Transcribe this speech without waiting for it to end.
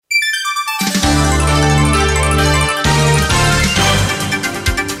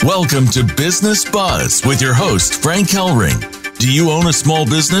Welcome to Business Buzz with your host, Frank Hellring. Do you own a small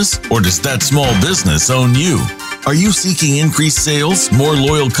business, or does that small business own you? Are you seeking increased sales, more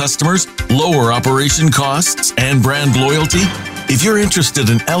loyal customers, lower operation costs, and brand loyalty? If you're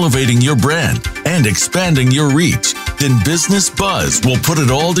interested in elevating your brand and expanding your reach, then Business Buzz will put it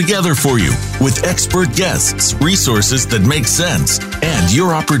all together for you with expert guests, resources that make sense, and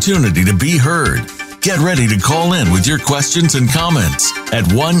your opportunity to be heard. Get ready to call in with your questions and comments at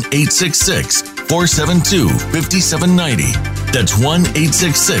 1-866-472-5790. That's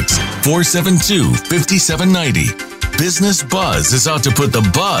 1-866-472-5790. Business Buzz is out to put the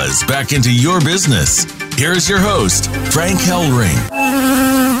buzz back into your business. Here's your host, Frank Hellring.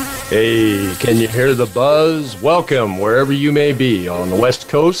 Hey, can you hear the buzz? Welcome, wherever you may be, on the West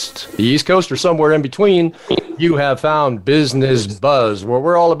Coast, the East Coast, or somewhere in between. You have found Business Buzz, where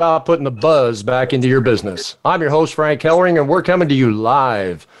we're all about putting the buzz back into your business. I'm your host, Frank Hellring, and we're coming to you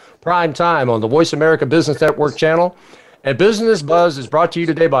live, prime time, on the Voice America Business Network channel. And Business Buzz is brought to you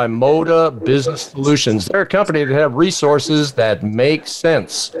today by MODA Business Solutions. They're a company that have resources that make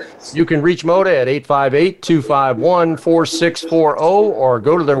sense. You can reach MODA at 858-251-4640 or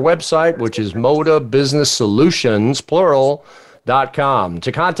go to their website, which is MODA Business Solutions, plural, .com.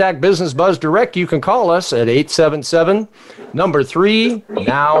 To contact Business Buzz direct, you can call us at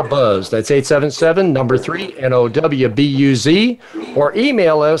 877-3-NOW-BUZZ. That's 877-3-NOWBUZ, or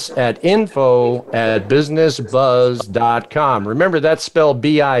email us at info@businessbuzz.com. Remember, that's spelled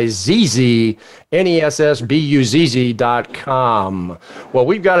BIZZNESSBUZZ.com. Well,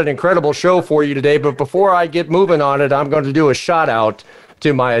 we've got an incredible show for you today, but before I get moving on it, I'm going to do a shout out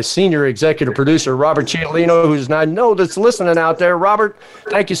to my senior executive producer, Robert Cialino, who's I know that's listening out there. Robert,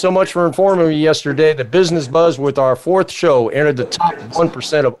 thank you so much for informing me yesterday that Business Buzz, with our fourth show, entered the top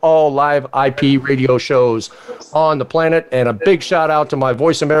 1% of all live IP radio shows on the planet. And a big shout out to my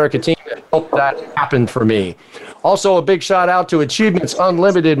Voice America team that helped that happen for me. Also, a big shout out to Achievements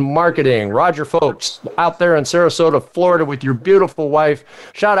Unlimited Marketing. Roger Folks, out there in Sarasota, Florida, with your beautiful wife.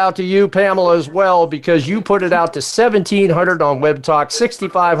 Shout out to you, Pamela, as well, because you put it out to 1,700 on Web Talk,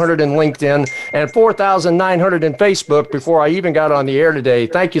 6,500 in LinkedIn, and 4,900 in Facebook before I even got on the air today.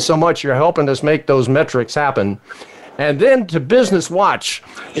 Thank you so much. You're helping us make those metrics happen. And then to Business Watch.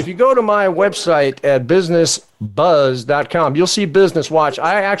 If you go to my website at businessbuzz.com, you'll see Business Watch.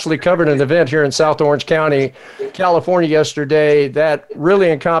 I actually covered an event here in South Orange County, California yesterday that really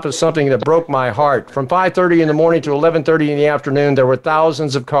encompassed something that broke my heart. From 5:30 in the morning to 11:30 in the afternoon, there were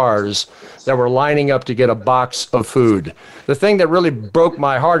thousands of cars that were lining up to get a box of food. The thing that really broke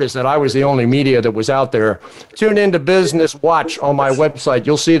my heart is that I was the only media that was out there. Tune into Business Watch on my website.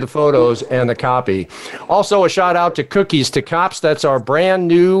 You'll see the photos and the copy. Also, a shout out to Cookies to Cops. That's our brand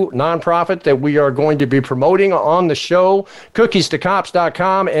new nonprofit that we are going to be promoting on the show,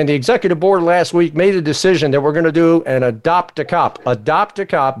 cookies2cops.com. And the executive board last week made a decision that we're going to do an Adopt a Cop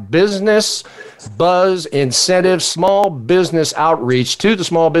business buzz incentive, small business outreach to the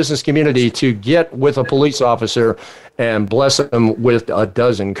small business community to get with a police officer and bless them with a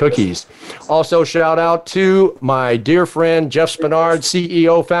dozen cookies. Also, shout out to my dear friend, Jeff Spinard,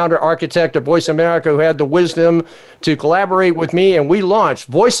 CEO, founder, architect of Voice America, who had the wisdom to collaborate with me. And we launched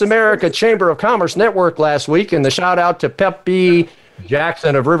Voice America Chamber of Commerce Network last week. And the shout out to Pepe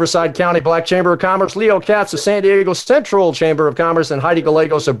Jackson of Riverside County Black Chamber of Commerce, Leo Katz of San Diego Central Chamber of Commerce, and Heidi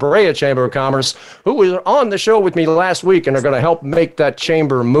Gallegos of Brea Chamber of Commerce, who were on the show with me last week and are going to help make that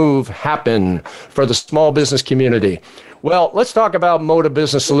chamber move happen for the small business community. Well, let's talk about MODA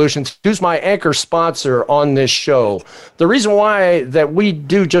Business Solutions, who's my anchor sponsor on this show. The reason why that we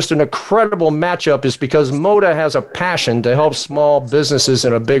do just an incredible matchup is because MODA has a passion to help small businesses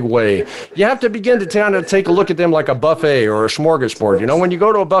in a big way. You have to begin to kind of take a look at them like a buffet or a smorgasbord. You know, when you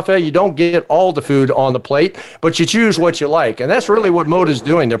go to a buffet, you don't get all the food on the plate, but you choose what you like. And that's really what MODA is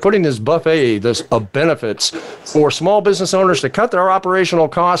doing. They're putting this buffet of benefits for small business owners to cut their operational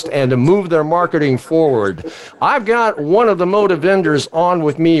cost and to move their marketing forward. I've got one of the MODA vendors on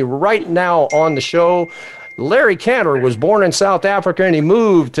with me right now on the show. Larry Cantor was born in South Africa and he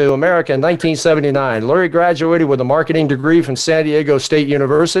moved to America in 1979. Larry graduated with a marketing degree from San Diego State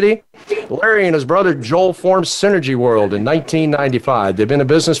University. Larry and his brother Joel formed Synergy World in 1995. They've been in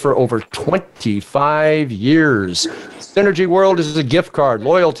business for over 25 years. Synergy World is a gift card,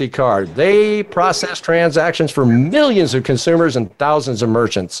 loyalty card. They process transactions for millions of consumers and thousands of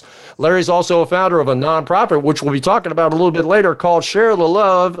merchants. Larry's also a founder of a nonprofit, which we'll be talking about a little bit later, called Share the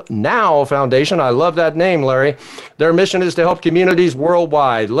Love Now Foundation. I love that name, Larry. Their mission is to help communities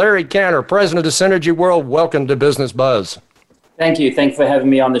worldwide. Larry Cantor, president of Synergy World, welcome to Business Buzz. Thank you. Thanks for having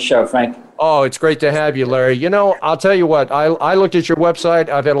me on the show, Frank. Oh, it's great to have you, Larry. You know, I'll tell you what, I looked at your website.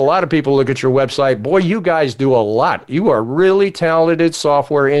 I've had a lot of people look at your website. Boy, you guys do a lot. You are really talented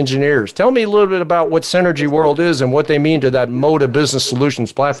software engineers. Tell me a little bit about what Synergy World is and what they mean to that MODA Business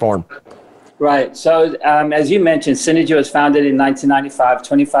Solutions platform. Right. So as you mentioned, Synergy was founded in 1995,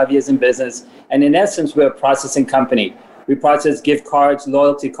 25 years in business. And in essence, we're a processing company. We process gift cards,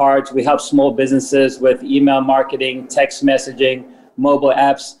 loyalty cards. We help small businesses with email marketing, text messaging, mobile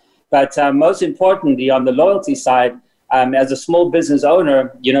apps. But most importantly, on the loyalty side, as a small business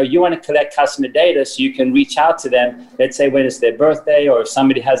owner, you want to collect customer data so you can reach out to them. Let's say when it's their birthday or if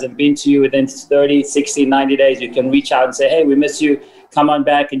somebody hasn't been to you within 30, 60, 90 days, you can reach out and say, hey, we miss you. Come on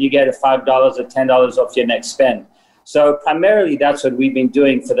back and you get a $5 or $10 off your next spend. So primarily, that's what we've been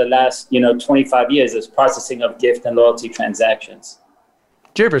doing for the last 25 years is processing of gift and loyalty transactions.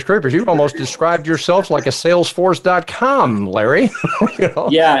 Jeepers creepers, you almost described yourselves like a Salesforce.com, Larry.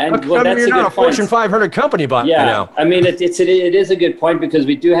 Yeah, and well, that's you're not a Fortune 500 company by now. I mean, it is a good point because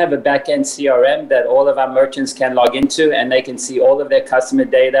we do have a back-end CRM that all of our merchants can log into, and they can see all of their customer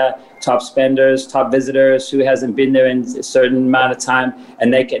data, top spenders, top visitors, who hasn't been there in a certain amount of time,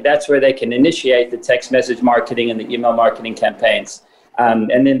 and that's where they can initiate the text message marketing and the email marketing campaigns.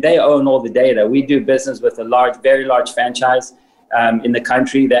 And then they own all the data. We do business with a very large franchise. In the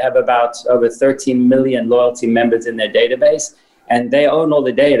country, they have about over 13 million loyalty members in their database, and they own all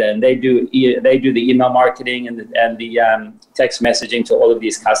the data, and they do the email marketing and the text messaging to all of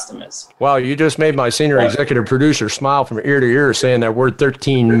these customers. Wow, you just made my senior executive producer smile from ear to ear saying that word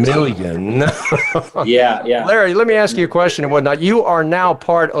 13 million. Yeah. Larry, let me ask you a question and whatnot. You are now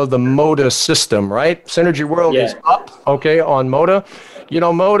part of the MODA system, right? Synergy World is up, on MODA.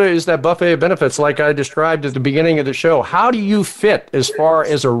 MODA is that buffet of benefits like I described at the beginning of the show. How do you fit as far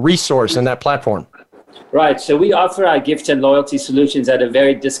as a resource in that platform? Right. So we offer our gift and loyalty solutions at a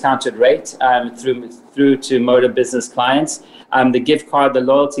very discounted rate through to MODA business clients. The gift card, the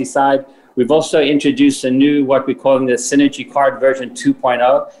loyalty side. We've also introduced a new, what we're calling the Synergy Card version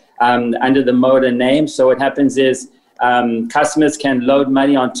 2.0 under the MODA name. So what happens is customers can load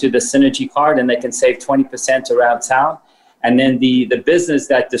money onto the Synergy card and they can save 20% around town. And then the business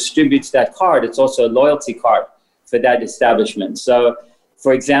that distributes that card, it's also a loyalty card for that establishment. So,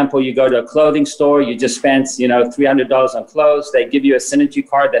 for example, you go to a clothing store, you just spent, $300 on clothes. They give you a Synergy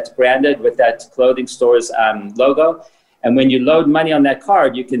card that's branded with that clothing store's logo. And when you load money on that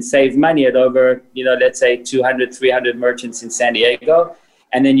card, you can save money at over, let's say 200, 300 merchants in San Diego.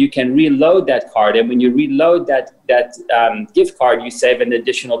 And then you can reload that card. And when you reload that gift card, you save an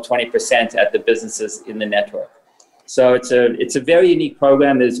additional 20% at the businesses in the network. So it's a very unique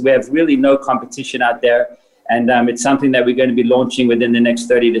program. We have really no competition out there, and it's something that we're going to be launching within the next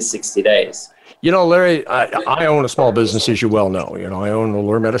 30 to 60 days. Larry, I own a small business, as you well know. I own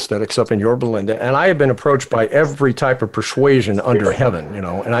Allure Aesthetics up in Yorba Linda, and I have been approached by every type of persuasion under heaven,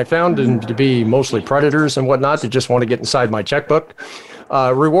 and I found them to be mostly predators and whatnot that just want to get inside my checkbook.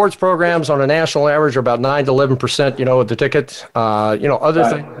 Rewards programs on a national average are about 9 to 11%, of the ticket. Other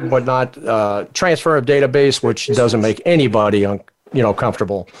things, whatnot, transfer of database, which doesn't make anybody,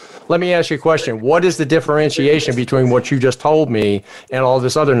 comfortable. Let me ask you a question. What is the differentiation between what you just told me and all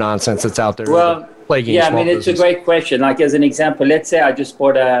this other nonsense that's out there? Well, it's a great question. Like as an example, let's say I just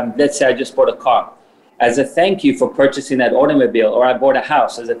bought a car. As a thank you for purchasing that automobile, or I bought a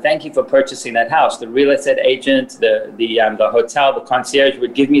house. As a thank you for purchasing that house, the real estate agent, the hotel, the concierge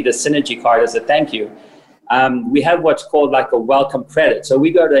would give me the Synergy card as a thank you. We have what's called like a welcome credit. So we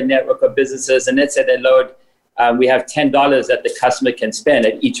go to a network of businesses, and let's say they load. We have $10 that the customer can spend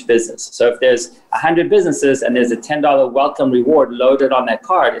at each business. So if there's 100 businesses and there's a $10 welcome reward loaded on that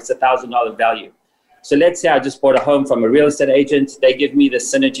card, it's $1,000 value. So let's say I just bought a home from a real estate agent. They give me the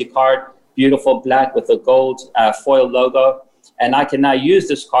Synergy card. Beautiful black with a gold foil logo. And I can now use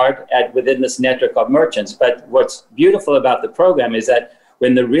this card within this network of merchants. But what's beautiful about the program is that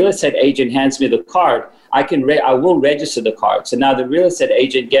when the real estate agent hands me the card, I will register the card. So now the real estate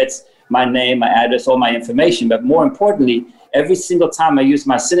agent gets my name, my address, all my information. But more importantly, every single time I use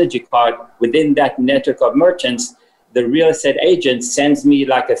my Synergy card within that network of merchants, the real estate agent sends me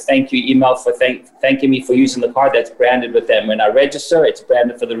like a thank you email for thanking me for using the card that's branded with them. When I register, it's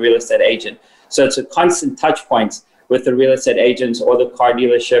branded for the real estate agent. So it's a constant touch point with the real estate agents or the car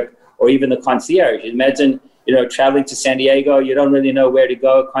dealership or even the concierge. Imagine, traveling to San Diego, you don't really know where to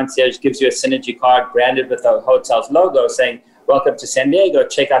go. Concierge gives you a Synergy card branded with the hotel's logo saying, welcome to San Diego,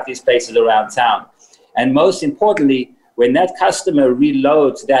 check out these places around town. And most importantly, when that customer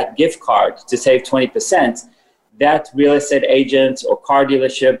reloads that gift card to save 20%, that real estate agent or car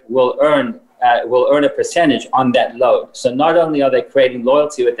dealership will earn will earn a percentage on that load. So not only are they creating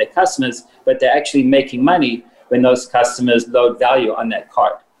loyalty with their customers, but they're actually making money when those customers load value on that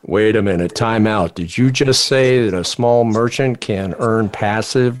card. Wait a minute, time out. Did you just say that a small merchant can earn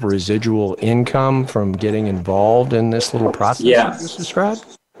passive residual income from getting involved in this little process you just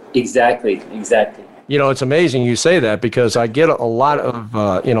described? Exactly. You know, it's amazing you say that because I get a lot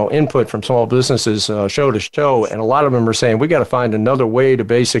of, input from small businesses show to show, and a lot of them are saying we got to find another way to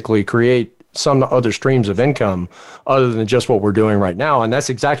basically create some other streams of income other than just what we're doing right now. And that's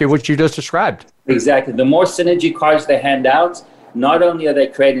exactly what you just described. Exactly. The more synergy cards they hand out, not only are they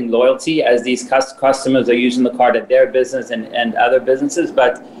creating loyalty as these customers are using the card at their business and other businesses,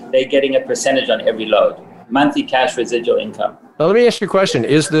 but they're getting a percentage on every load. Monthly cash residual income. Now, let me ask you a question.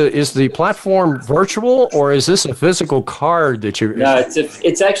 Is the platform virtual or is this a physical card that you... No,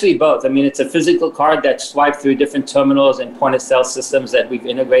 it's actually both. I mean, it's a physical card that's swiped through different terminals and point of sale systems that we've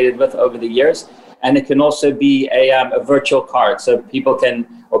integrated with over the years. And it can also be a virtual card. So people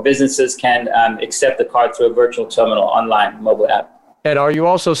can, or businesses can accept the card through a virtual terminal online mobile app. And are you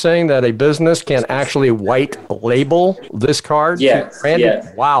also saying that a business can actually white label this card? Yes.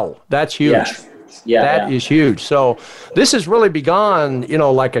 Wow, that's huge. That is huge. So this has really begun,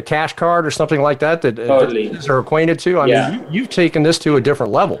 like a cash card or something like that businesses are acquainted to. I mean, you've taken this to a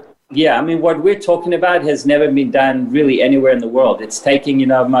different level. Yeah, I mean, what we're talking about has never been done really anywhere in the world. It's taking,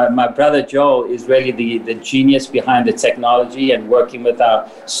 my brother Joel is really the genius behind the technology and working with our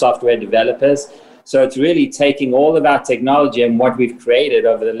software developers. So it's really taking all of our technology and what we've created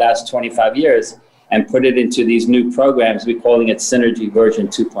over the last 25 years and put it into these new programs. We're calling it Synergy version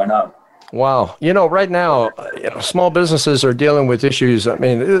 2.0. Wow. Right now, small businesses are dealing with issues. I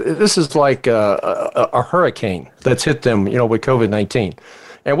mean, this is like a hurricane that's hit them, with COVID-19.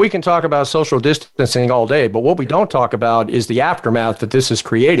 And we can talk about social distancing all day, but what we don't talk about is the aftermath that this has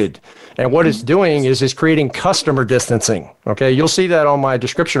created. And what it's doing is it's creating customer distancing. Okay, you'll see that on my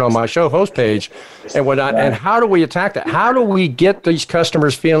description on my show host page and whatnot. And how do we attack that? How do we get these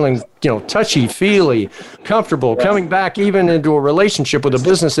customers feeling, touchy-feely, comfortable, coming back even into a relationship with a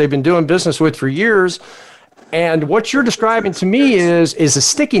business they've been doing business with for years? And what you're describing to me is a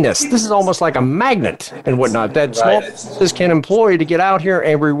stickiness. This is almost like a magnet and whatnot that small businesses can employ to get out here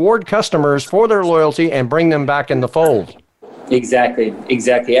and reward customers for their loyalty and bring them back in the fold. Exactly.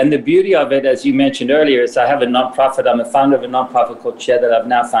 And the beauty of it, as you mentioned earlier, is I have a nonprofit. I'm the founder of a nonprofit called Share the Love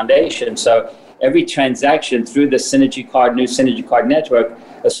Now Foundation. So every transaction through the new Synergy Card network,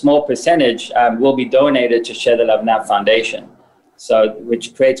 a small percentage will be donated to Share the Love Now Foundation. So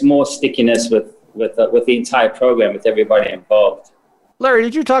which creates more stickiness with the entire program, with everybody involved. Larry,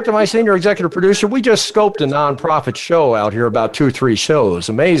 did you talk to my senior executive producer? We just scoped a nonprofit show out here, about 2 or 3 shows.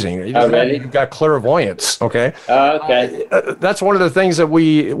 Amazing. Oh, really? You've got clairvoyance, okay? Okay. That's one of the things that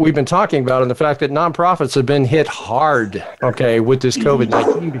we've been talking about, and the fact that nonprofits have been hit hard, okay, with this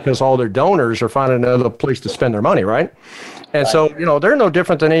COVID-19 because all their donors are finding another place to spend their money, right? And so, they're no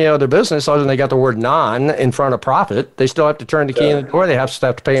different than any other business other than they got the word non in front of profit. They still have to turn the key in the door. They have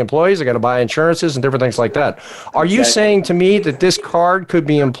to pay employees. They got to buy insurances and different things like that. Are you saying to me that this card could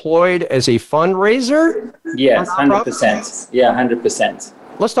be employed as a fundraiser? Yes, 100%. Yeah, 100%.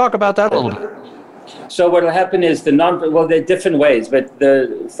 Let's talk about that a little bit. So what will happen is there are different ways, but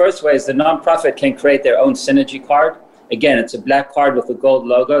the first way is the nonprofit can create their own Synergy card. Again, it's a black card with a gold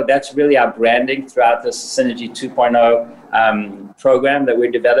logo. That's really our branding throughout this Synergy 2.0 program that we're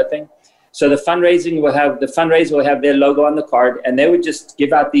developing. So the fundraiser will have their logo on the card, and they would just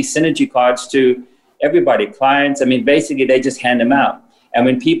give out these Synergy cards to everybody, clients. I mean, basically, they just hand them out. And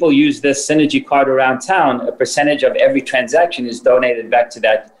when people use this Synergy card around town, a percentage of every transaction is donated back to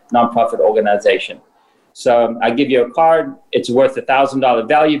that nonprofit organization. So I give you a card. It's worth $1,000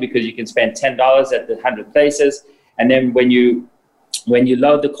 value because you can spend $10 at the 100 places. And then when you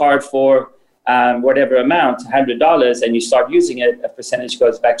load the card for whatever amount, $100, and you start using it, a percentage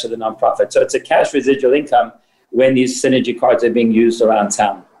goes back to the nonprofit. So it's a cash residual income when these Synergy cards are being used around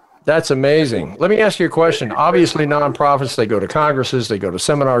town. That's amazing. Let me ask you a question. Obviously, nonprofits, they go to congresses, they go to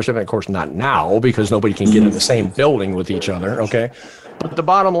seminars, and of course not now because nobody can get in the same building with each other, okay? But the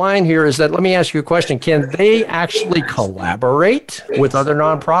bottom line here is that, let me ask you a question. Can they actually collaborate with other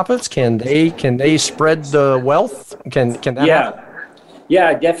nonprofits? Can they spread the wealth? Can that happen?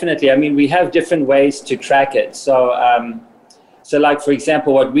 Yeah, definitely. I mean, we have different ways to track it. So like, for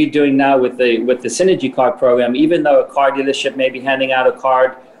example, what we're doing now with the Synergy card program, even though a car dealership may be handing out a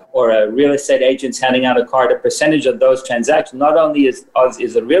card or a real estate agent's handing out a card, a percentage of those transactions, not only is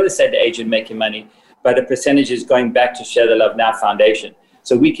the real estate agent making money, but a percentage is going back to Share the Love Now Foundation.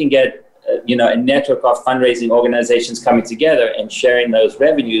 So we can get a network of fundraising organizations coming together and sharing those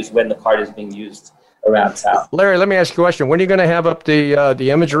revenues when the card is being used around town. Larry, let me ask you a question. When are you going to have up the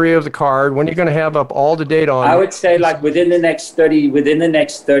imagery of the card? When are you going to have up all the data on? I would say like within the next 30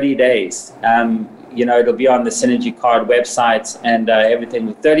 days. It'll be on the Synergy Card website and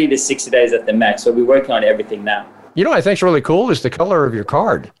everything. 30 to 60 days at the max. So we're working on everything now. I think is really cool is the color of your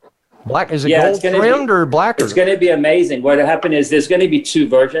card. Black, is it gold trimmed or black? It's going to be amazing. What will happen is there's going to be two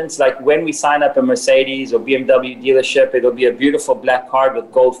versions. Like when we sign up a Mercedes or BMW dealership, it'll be a beautiful black card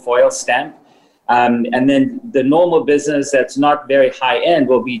with gold foil stamp. And then the normal business that's not very high end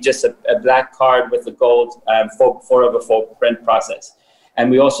will be just a black card with the gold 4/4 print process. And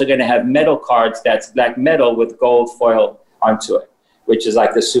we're also going to have metal cards that's black metal with gold foil onto it, which is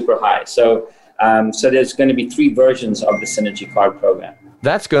like the super high. So there's going to be 3 versions of the Synergy Card program.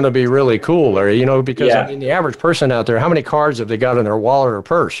 That's going to be really cool, Larry, because the average person out there, how many cards have they got in their wallet or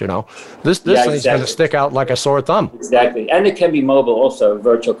purse, This thing's going to stick out like a sore thumb. Exactly. And it can be mobile also, a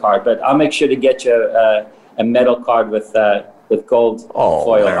virtual card. But I'll make sure to get you a metal card with gold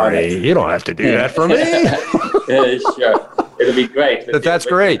foil on it. You don't have to do that for me. Yeah, sure. It'll be great. That's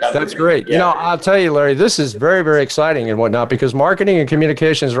great. That's great. Yeah. I'll tell you, Larry, this is very, very exciting and whatnot because marketing and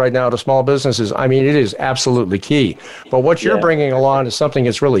communications right now to small businesses, it is absolutely key. But what you're bringing along is something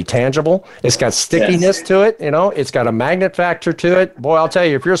that's really tangible. It's got stickiness to it. It's got a magnet factor to it. Boy, I'll tell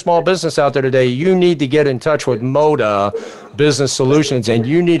you, if you're a small business out there today, you need to get in touch with MODA Business Solutions, and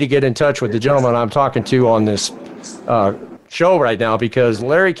you need to get in touch with the gentleman I'm talking to on this show right now because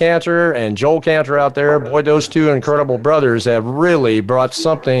Larry Cantor and Joel Cantor out there, boy, those two incredible brothers have really brought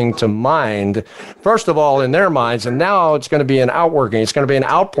something to mind, first of all, in their minds, and now it's going to be an outworking, it's going to be an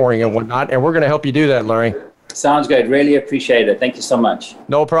outpouring and whatnot, and we're going to help you do that, Larry. Sounds good. Really appreciate it. Thank you so much.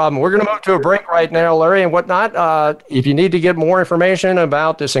 No problem. We're going to move to a break right now, Larry, and whatnot. If you need to get more information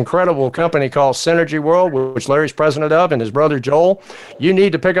about this incredible company called Synergy World, which Larry's president of, and his brother Joel, you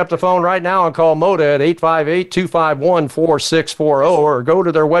need to pick up the phone right now and call MODA at 858-251-4640 or go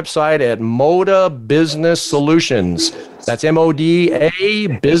to their website at MODA Business Solutions. That's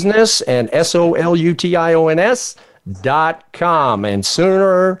MODA Business and SOLUTIONS.com. And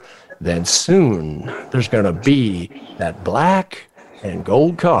then soon, there's going to be that black and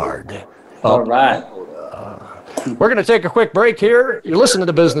gold card. All right. We're going to take a quick break here. You're listening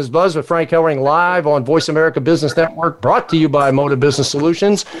to Business Buzz with Frank Hellring live on Voice America Business Network, brought to you by MODA Business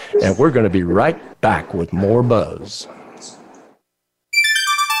Solutions. And we're going to be right back with more buzz.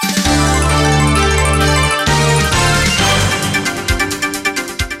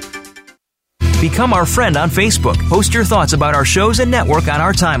 Become our friend on Facebook. Post your thoughts about our shows and network on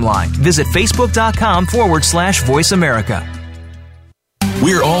our timeline. Visit Facebook.com/Voice America.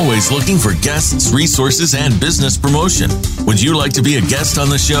 We're always looking for guests, resources, and business promotion. Would you like to be a guest on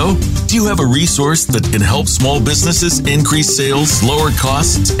the show? Do you have a resource that can help small businesses increase sales, lower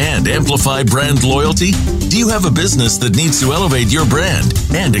costs, and amplify brand loyalty? Do you have a business that needs to elevate your brand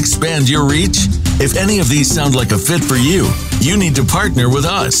and expand your reach? If any of these sound like a fit for you, you need to partner with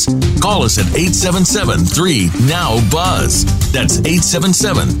us. Call us at 877-3-NOW-BUZZ. That's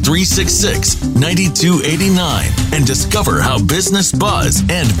 877-366-9289 and discover how Business Buzz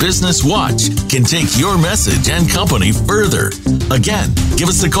and Business Watch can take your message and company further. Again, give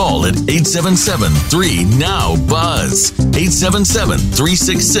us a call at 877-3-NOW-BUZZ.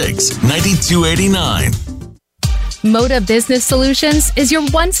 877-366-9289. MODA Business Solutions is your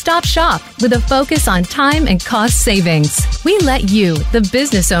one-stop shop with a focus on time and cost savings. We let you, the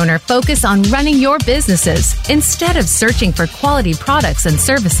business owner, focus on running your businesses instead of searching for quality products and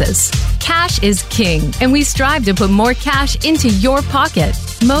services. Cash is king, and we strive to put more cash into your pocket.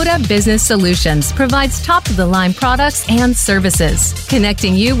 MODA Business Solutions provides top-of-the-line products and services,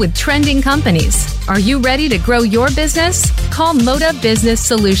 connecting you with trending companies. Are you ready to grow your business? Call MODA Business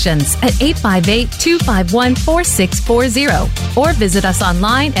Solutions at 858-251-4640 or visit us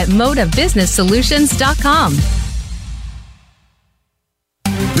online at modabusinesssolutions.com.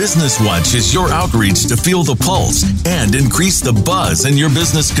 Business Watch is your outreach to feel the pulse and increase the buzz in your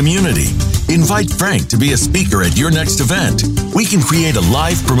business community. Invite Frank to be a speaker at your next event. We can create a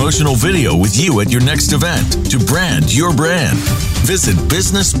live promotional video with you at your next event to brand your brand. Visit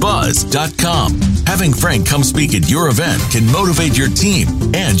businessbuzz.com. Having Frank come speak at your event can motivate your team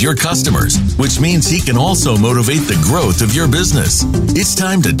and your customers, which means he can also motivate the growth of your business. It's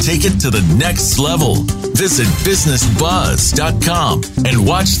time to take it to the next level. Visit businessbuzz.com and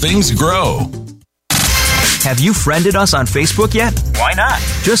watch things grow. Have you friended us on Facebook yet? Why not?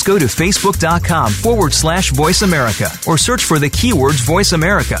 Just go to facebook.com/Voice America or search for the keywords Voice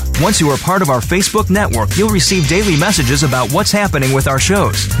America. Once you are part of our Facebook network, you'll receive daily messages about what's happening with our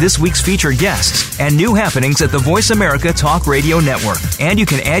shows, this week's featured guests, and new happenings at the Voice America Talk Radio Network. And you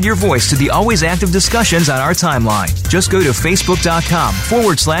can add your voice to the always active discussions on our timeline. Just go to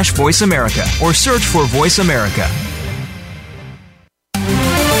facebook.com/Voice America or search for Voice America.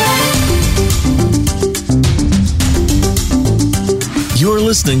 You're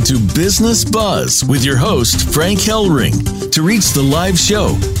listening to Business Buzz with your host, Frank Hellring. To reach the live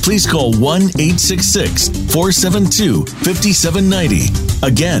show, please call 1-866-472-5790.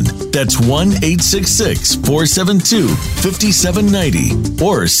 Again, that's 1-866-472-5790.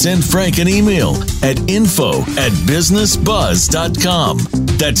 Or send Frank an email at info@businessbuzz.com.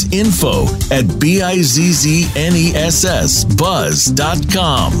 That's info@BIZZNESS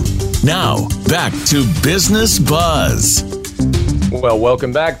buzz.com. Now, back to Business Buzz. Well,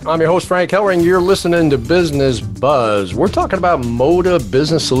 welcome back. I'm your host, Frank Hellring. You're listening to Business Buzz. We're talking about MODA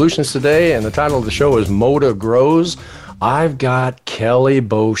Business Solutions today, and the title of the show is MODA Grows. I've got Kelly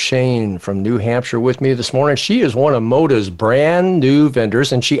Beauchene from New Hampshire with me this morning. She is one of MODA's brand new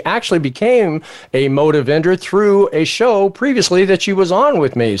vendors, and she actually became a MODA vendor through a show previously that she was on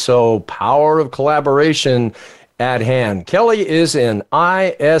with me. So, power of collaboration at hand. Kelly is an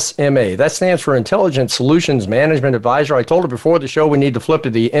ISMA. That stands for Intelligent Solutions Management Advisor. I told her before the show we need to flip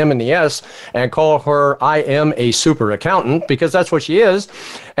to the M and the S and call her I am a super accountant, because that's what she is.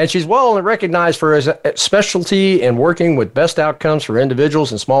 And she's well recognized for her specialty in working with best outcomes for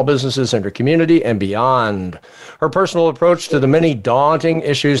individuals and small businesses in her community and beyond. Her personal approach to the many daunting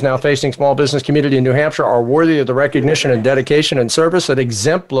issues now facing small business community in New Hampshire are worthy of the recognition and dedication and service that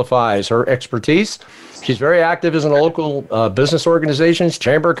exemplifies her expertise. She's very active in the local business organizations,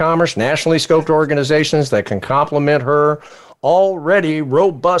 Chamber of Commerce, nationally scoped organizations that can complement her already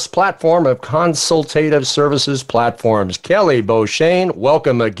robust platform of consultative services platforms. Kelly Beauchene,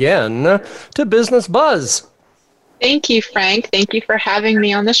 welcome again to Business Buzz. Thank you, Frank. Thank you for having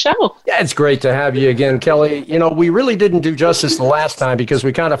me on the show. Yeah, it's great to have you again, Kelly. You know, we really didn't do justice the last time because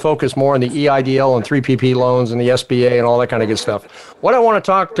we kind of focused more on the EIDL and 3PP loans and the SBA and all that kind of good stuff. What I want to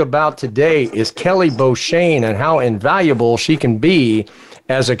talk about today is Kelly Beauchene and how invaluable she can be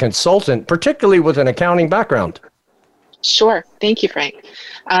as a consultant, particularly with an accounting background. Sure. Thank you, Frank.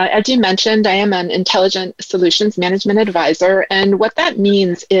 As you mentioned, I am an Intelligent Solutions Management Advisor, and what that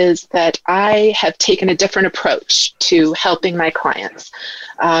means is that I have taken a different approach to helping my clients.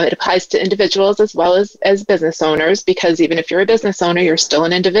 It applies to individuals as well as business owners, because even if you're a business owner, you're still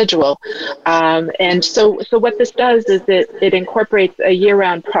an individual. And so what this does is it incorporates a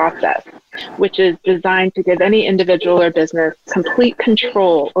year-round process, which is designed to give any individual or business complete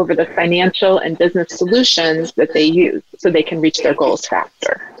control over the financial and business solutions that they use so they can reach their goals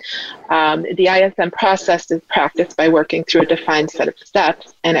faster. The ISM process is practiced by working through a defined set of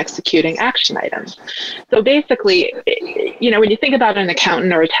steps and executing action items. So basically, when you think about an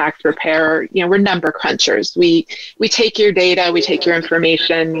accountant or a tax preparer, we're number crunchers. We take your data, we take your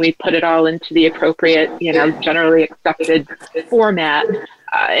information, we put it all into the appropriate, generally accepted format.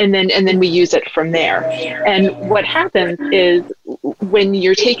 And then we use it from there. And what happens is when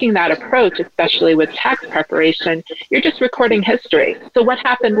you're taking that approach, especially with tax preparation, you're just recording history. So what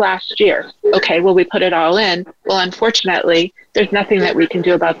happened last year? Okay, well, we put it all in. Well, unfortunately, there's nothing that we can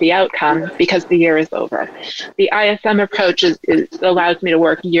do about the outcome because the year is over. The ISM approach allows me to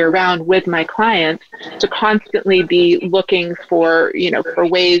work year-round with my clients to constantly be looking for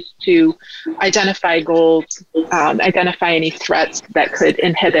ways to identify goals, identify any threats that could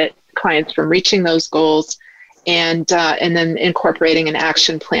inhibit clients from reaching those goals, and then incorporating an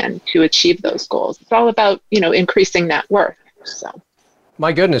action plan to achieve those goals. It's all about increasing net worth. So.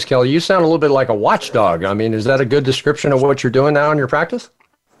 My goodness, Kelly, you sound a little bit like a watchdog. I mean, is that a good description of what you're doing now in your practice?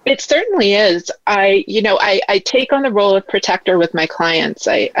 It certainly is. I take on the role of protector with my clients.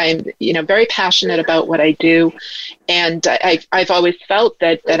 I'm very passionate about what I do, and I've always felt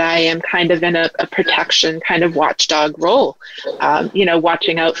that I am kind of in a protection kind of watchdog role.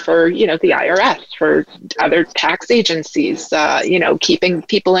 Watching out for the IRS, for other tax agencies, keeping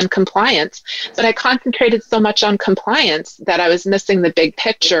people in compliance. But I concentrated so much on compliance that I was missing the big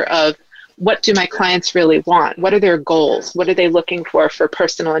picture of, what do my clients really want? What are their goals? What are they looking for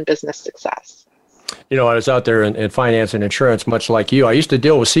personal and business success? I was out there in finance and insurance, much like you. I used to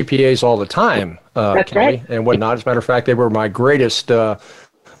deal with CPAs all the time, That's Kelly, right. and whatnot. As a matter of fact, they were my greatest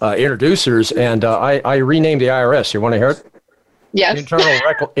introducers, and I renamed the IRS. You want to hear it? Yes.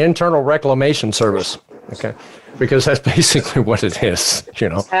 Internal Reclamation Service. Okay, because that's basically what it is.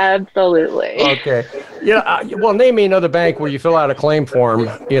 Absolutely. Okay. Well, name me another bank where you fill out a claim form,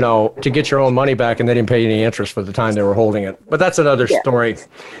 to get your own money back and they didn't pay any interest for the time they were holding it. But that's another story.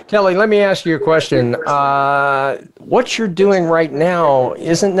 Kelly, let me ask you a question. What you're doing right now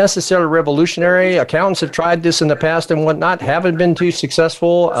isn't necessarily revolutionary. Accountants have tried this in the past and whatnot, haven't been too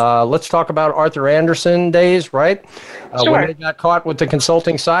successful. Let's talk about Arthur Andersen days, right? Sure. When they got caught with the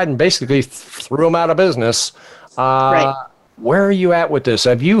consulting side and basically threw them out of business. Right. Where are you at with this?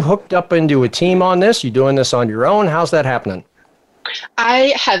 Have you hooked up into a team on this? You doing this on your own? How's that happening?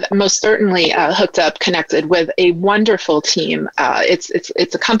 I have most certainly hooked up, connected with a wonderful team.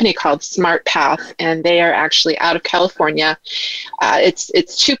 It's a company called Smart Path, and they are actually out of California.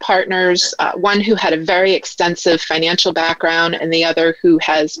 It's two partners, one who had a very extensive financial background, and the other who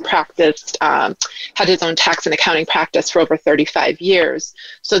has practiced, had his own tax and accounting practice for over 35 years.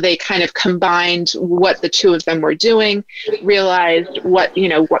 So they kind of combined what the two of them were doing, realized what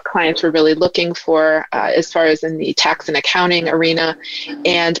clients were really looking for as far as in the tax and accounting arena,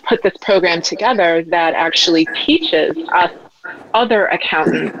 and put this program together that actually teaches us other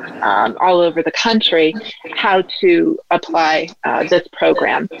accountants all over the country how to apply this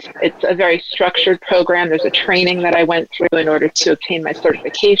program. It's a very structured program. There's a training that I went through in order to obtain my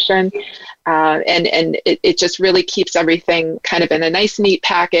certification. And it just really keeps everything kind of in a nice, neat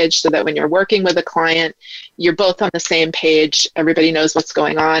package so that when you're working with a client, you're both on the same page, everybody knows what's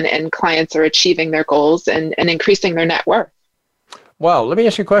going on, and clients are achieving their goals and increasing their net worth. Well, let me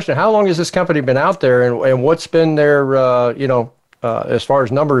ask you a question. How long has this company been out there, and what's been their, as far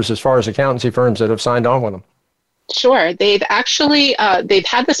as numbers, as far as accountancy firms that have signed on with them? Sure. They've actually, they've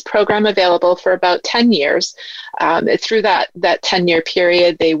had this program available for about 10 years. Through that 10-year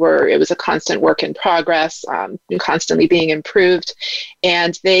period, it was a constant work in progress, constantly being improved.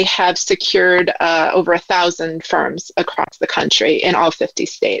 And they have secured over 1,000 firms across the country in all 50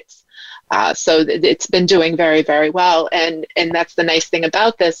 states. So it's been doing very, very well. And that's the nice thing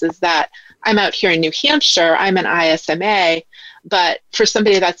about this is that I'm out here in New Hampshire, I'm an ISMA, but for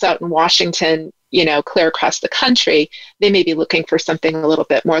somebody that's out in Washington, clear across the country, they may be looking for something a little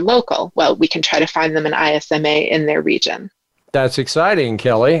bit more local. Well, we can try to find them an ISMA in their region. That's exciting,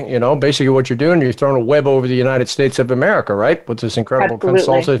 Kelly. Basically what you're doing, you're throwing a web over the United States of America, right? With this incredible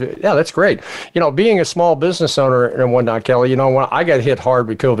consultant. Yeah, that's great. Being a small business owner and whatnot, Kelly, when I got hit hard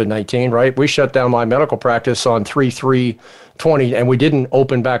with COVID-19, right? We shut down my medical practice on 3/3/20, and we didn't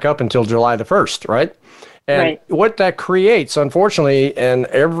open back up until July the 1st, right? And what that creates, unfortunately, and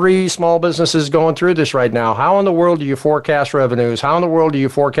every small business is going through this right now, how in the world do you forecast revenues? How in the world do you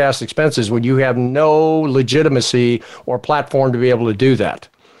forecast expenses when you have no legitimacy or platform to be able to do that?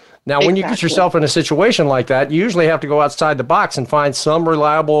 Now, when you get yourself in a situation like that, you usually have to go outside the box and find some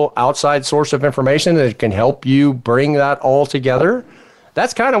reliable outside source of information that can help you bring that all together.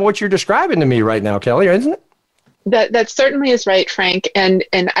 That's kind of what you're describing to me right now, Kelly, isn't it? That certainly is right, Frank. And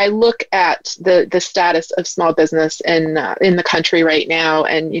I look at the status of small business in the country right now.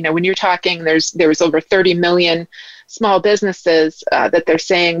 And, when you're talking, there was over 30 million small businesses that they're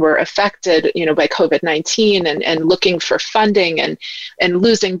saying were affected, by COVID-19 and looking for funding and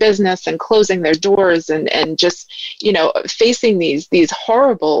losing business and closing their doors and just, facing these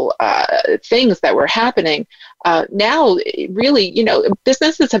horrible things that were happening. Now, really,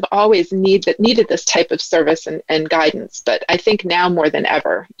 businesses have always needed this type of service and guidance, but I think now more than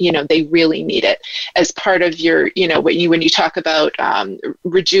ever, they really need it as part of your, when you talk about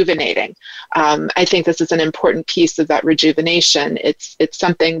rejuvenating. I think this is an important piece of that rejuvenation. It's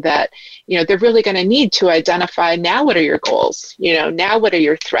something that, they're really going to need to identify now what are your goals, now what are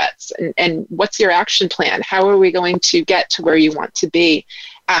your threats and what's your action plan? How are we going to get to where you want to be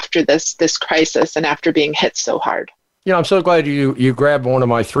after this crisis and after being hit so hard? I'm so glad you grabbed one of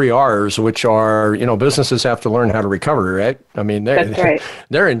my 3 R's, which are, businesses have to learn how to recover, right? I mean,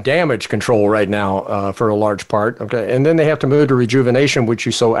 they're in damage control right now for a large part. Okay. And then they have to move to rejuvenation, which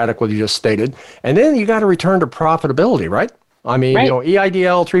you so adequately just stated. And then you got to return to profitability, right? I mean,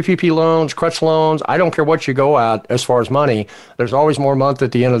 EIDL, 3PP loans, crutch loans, I don't care what you go at as far as money, there's always more month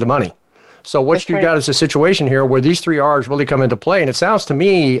at the end of the money. So what you've got is a situation here where these 3 R's really come into play. And it sounds to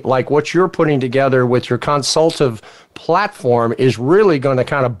me like what you're putting together with your consultative platform is really going to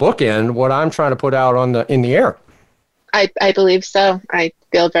kind of bookend what I'm trying to put out in the air. I believe so. I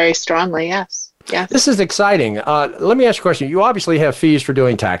feel very strongly, yes. Yes. This is exciting. Let me ask you a question. You obviously have fees for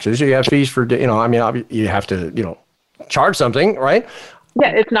doing taxes. You have fees for, you have to, charge something, right? Yeah,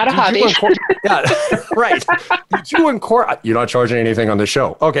 it's not a hobby. Yeah, right. Did you incorporate? You're not charging anything on the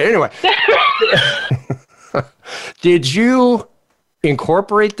show. Okay, anyway. Did you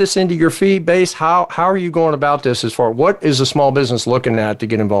incorporate this into your fee base? How are you going about this as far? What is a small business looking at to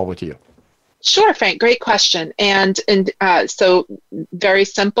get involved with you? Sure, Frank. Great question. And so very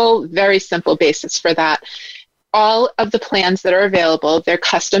simple basis for that. All of the plans that are available, they're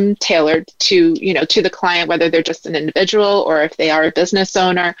custom tailored to the client, whether they're just an individual or if they are a business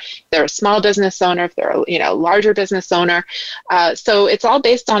owner, they're a small business owner, if they're a larger business owner. So it's all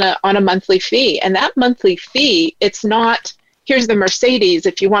based on a monthly fee. And that monthly fee, it's not, here's the Mercedes.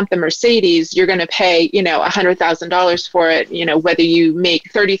 If you want the Mercedes, you're going to pay, $100,000 for it, whether you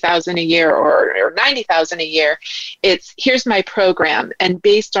make $30,000 a year or $90,000 a year. It's, here's my program. And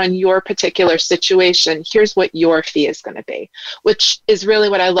based on your particular situation, here's what your fee is going to be, which is really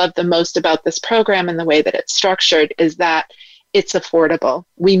what I love the most about this program and the way that it's structured, is that it's affordable.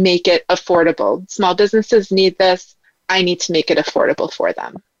 We make it affordable. Small businesses need this. I need to make it affordable for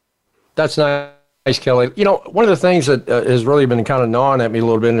them. That's nice. Thanks, Kelly. One of the things that has really been kind of gnawing at me a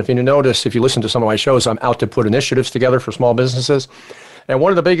little bit, and if you notice, if you listen to some of my shows, I'm out to put initiatives together for small businesses. And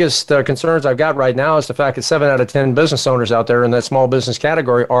one of the biggest concerns I've got right now is the fact that 7 out of 10 business owners out there in that small business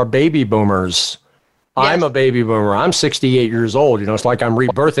category are baby boomers. Yes. I'm a baby boomer. I'm 68 years old. It's like I'm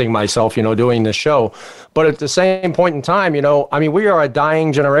rebirthing myself, doing this show. But at the same point in time, we are a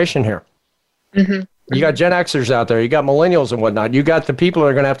dying generation here. Mm-hmm. You got Gen Xers out there. You got millennials and whatnot. You got the people that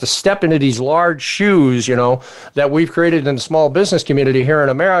are going to have to step into these large shoes, that we've created in the small business community here in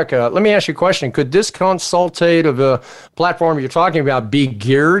America. Let me ask you a question. Could this consultative platform you're talking about be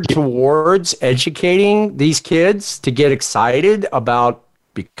geared towards educating these kids to get excited about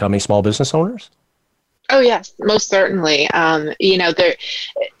becoming small business owners? Oh, yes, most certainly. No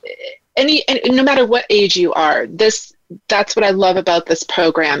matter what age you are, that's what I love about this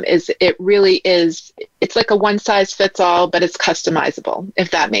program, is it really is, it's like a one size fits all, but it's customizable, if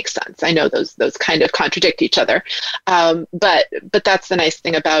that makes sense. I know those kind of contradict each other. But that's the nice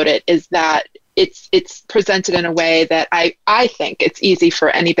thing about it, is that it's presented in a way that I think it's easy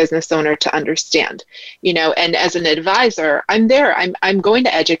for any business owner to understand, and as an advisor, I'm there. I'm going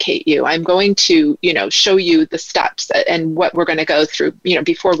to educate you. I'm going to, show you the steps and what we're going to go through,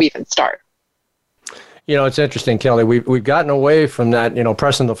 before we even start. It's interesting, Kelly. We've gotten away from that,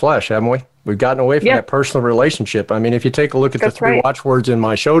 pressing the flesh, haven't we? We've gotten away from that personal relationship. I mean, if you take a look at the three watchwords in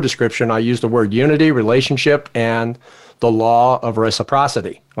my show description, I use the word unity, relationship, and the law of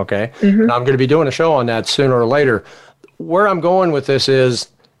reciprocity. Okay. Mm-hmm. Now, I'm going to be doing a show on that sooner or later. Where I'm going with this is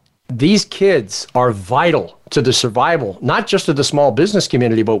these kids are vital to the survival, not just of the small business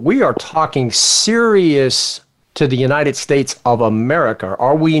community, but we are talking serious to the United States of America.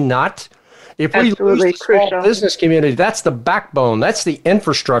 Are we not? If we lose the small business community, that's the backbone. That's the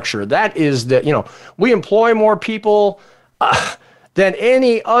infrastructure. That is we employ more people than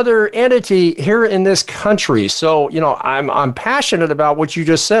any other entity here in this country. So, I'm passionate about what you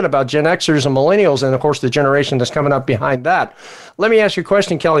just said about Gen Xers and millennials, and of course the generation that's coming up behind that. Let me ask you a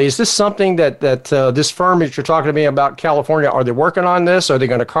question, Kelly. Is this something that this firm that you're talking to me about, California, are they working on this? Are they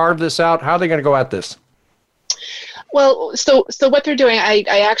going to carve this out? How are they going to go at this? Well, so what they're doing, I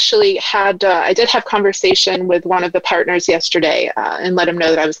actually I did have conversation with one of the partners yesterday and let him know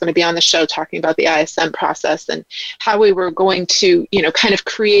that I was going to be on the show talking about the ISM process and how we were going to, kind of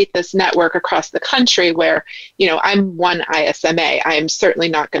create this network across the country where, I'm one ISMA. I am certainly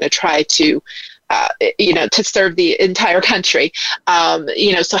not going to try to to serve the entire country.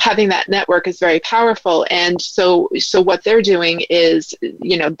 So having that network is very powerful. And so what they're doing is,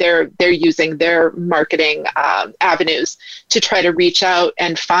 they're using their marketing avenues to try to reach out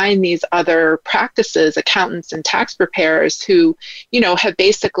and find these other practices, accountants and tax preparers who, have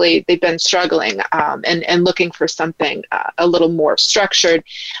basically, they've been struggling and looking for something a little more structured.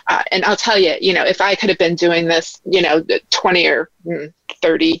 And I'll tell you, if I could have been doing this, 20 or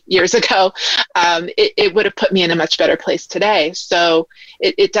 30 years ago, it would have put me in a much better place today. So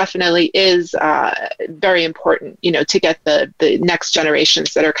it definitely is very important, to get the next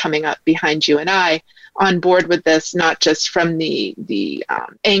generations that are coming up behind you and I on board with this, not just from the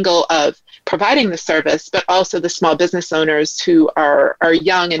angle of providing the service, but also the small business owners who are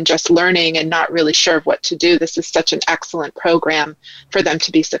young and just learning and not really sure of what to do. This is such an excellent program for them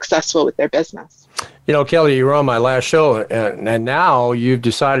to be successful with their business. Kelly, you were on my last show, and now you've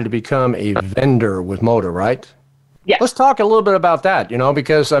decided to become a vendor with MODA, right? Yeah. Let's talk a little bit about that,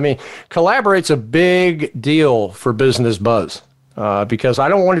 because, Collaborate's a big deal for business buzz, because I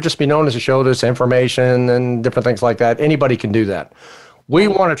don't want to just be known as a show that's information and different things like that. Anybody can do that. We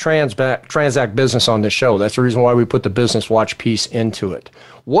want to transact business on this show. That's the reason why we put the Business Watch piece into it.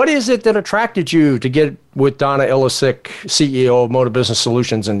 What is it that attracted you to get with Donna Illisic, CEO of MODA Business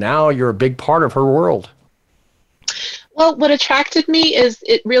Solutions, and now you're a big part of her world? Well, what attracted me is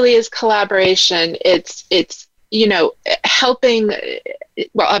it really is collaboration. It's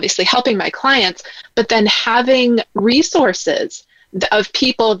obviously helping my clients, but then having resources of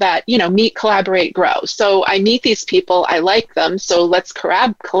people that, meet, collaborate, grow. So I meet these people, I like them. So let's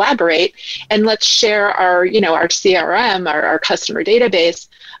collaborate and let's share our CRM, our customer database,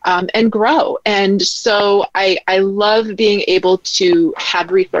 and grow. And so I love being able to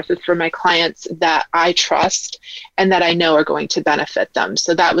have resources for my clients that I trust and that I know are going to benefit them.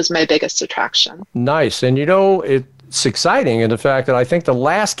 So that was my biggest attraction. Nice. And it's exciting in the fact that I think the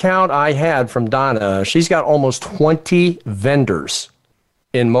last count I had from Donna, she's got almost 20 vendors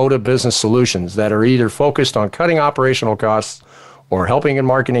in MODA Business Solutions that are either focused on cutting operational costs or helping in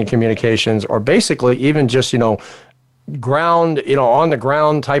marketing communications, or basically even just, ground, on the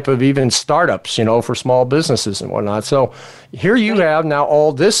ground type of even startups, for small businesses and whatnot. So here you have now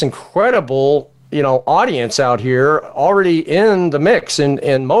all this incredible, audience out here already in the mix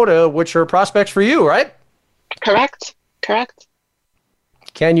in MODA, which are prospects for you, right? Correct.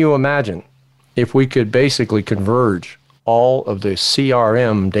 Can you imagine if we could basically converge all of the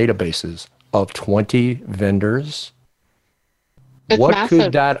CRM databases of 20 vendors? What massive.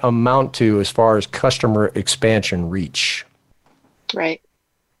 Could that amount to as far as customer expansion reach? Right.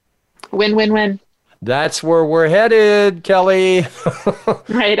 Win. That's where we're headed, Kelly.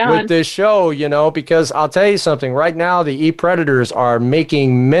 Right on. With this show, because I'll tell you something. Right now, the e-predators are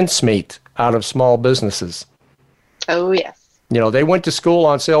making mincemeat out of small businesses. Oh, yes. They went to school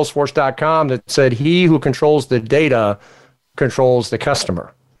on Salesforce.com that said he who controls the data controls the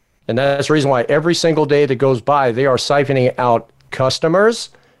customer. And that's the reason why every single day that goes by, they are siphoning out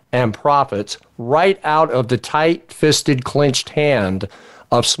customers and profits right out of the tight-fisted, clenched hand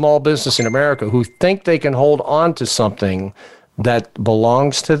of small business in America who think they can hold on to something that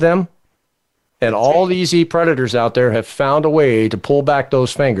belongs to them. And all these e-predators out there have found a way to pull back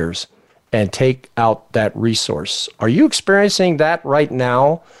those fingers and take out that resource. Are you experiencing that right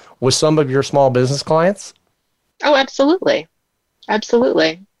now with some of your small business clients? Oh, absolutely.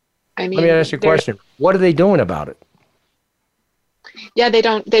 Absolutely. Let me ask you a question. What are they doing about it? Yeah, they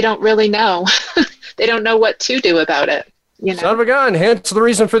don't really know. They don't know what to do about it. Son of a gun, hence the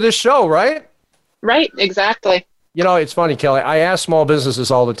reason for this show, right? Right, exactly. It's funny, Kelly. I ask small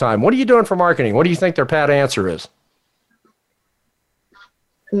businesses all the time, what are you doing for marketing? What do you think their pat answer is?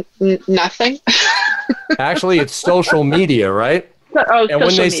 Nothing. Actually, it's social media, right? And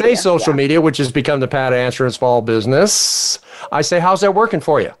when they say social media, which has become the pat answer in small business, I say, how's that working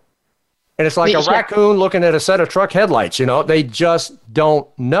for you? And it's like a raccoon looking at a set of truck headlights, They just don't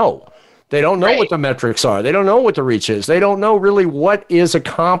know. They don't know what the metrics are. They don't know what the reach is. They don't know really what is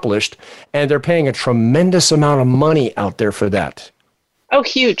accomplished, and they're paying a tremendous amount of money out there for that. Oh,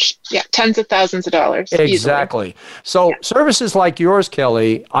 huge. Yeah, tens of thousands of dollars. Exactly. Easily. So services like yours,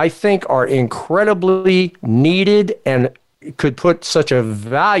 Kelly, I think are incredibly needed and could put such a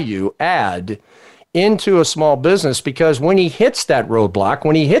value add into a small business, because when he hits that roadblock,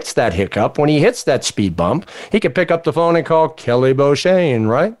 when he hits that hiccup, when he hits that speed bump, he can pick up the phone and call Kelly Beauchene,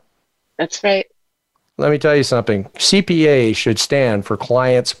 right? That's right. Let me tell you something. CPA should stand for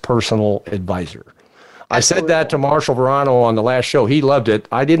Client's Personal Advisor. I said that to Marshall Verano on the last show. He loved it.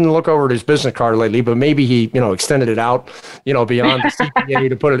 I didn't look over at his business card lately, but maybe he, extended it out, beyond the CPA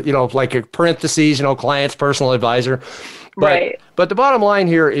to put it, like a parentheses, Client's Personal Advisor. But the bottom line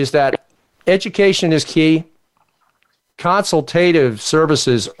here is that education is key. Consultative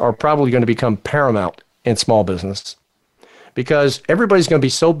services are probably going to become paramount in small business because everybody's going to be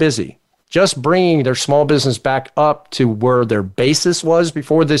so busy just bringing their small business back up to where their basis was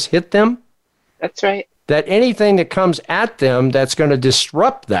before this hit them. That's right. That anything that comes at them that's going to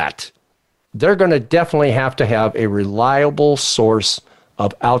disrupt that, they're going to definitely have to have a reliable source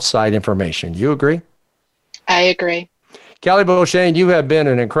of outside information. You agree? I agree. Kelly Beauchene, you have been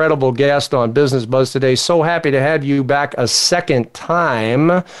an incredible guest on Business Buzz today. So happy to have you back a second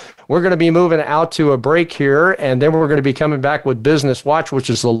time. We're going to be moving out to a break here, and then we're going to be coming back with Business Watch, which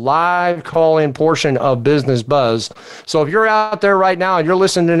is the live call-in portion of Business Buzz. So if you're out there right now and you're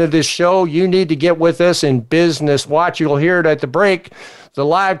listening to this show, you need to get with us in Business Watch. You'll hear it at the break. The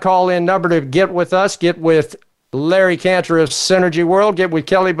live call-in number to get with us, get with Larry Cantor of Synergy World, get with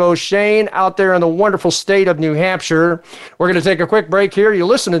Kelly Beauchene out there in the wonderful state of New Hampshire. We're going to take a quick break here. You're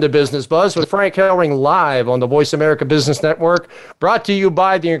listening to Business Buzz with Frank Hellring live on the Voice America Business Network, brought to you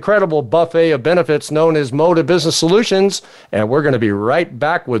by the incredible buffet of benefits known as MODA Business Solutions. And we're going to be right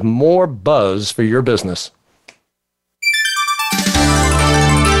back with more buzz for your business.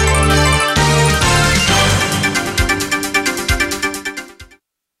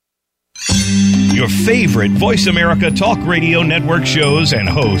 Your favorite Voice America Talk Radio Network shows and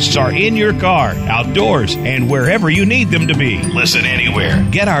hosts are in your car, outdoors, and wherever you need them to be. Listen anywhere.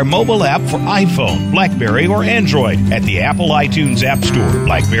 Get our mobile app for iPhone, BlackBerry, or Android at the Apple iTunes App Store,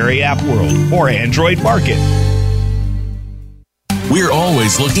 BlackBerry App World, or Android Market. We're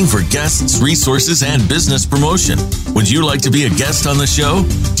always looking for guests, resources, and business promotion. Would you like to be a guest on the show?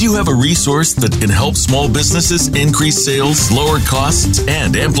 Do you have a resource that can help small businesses increase sales, lower costs,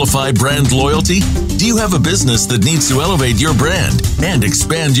 and amplify brand loyalty? Do you have a business that needs to elevate your brand and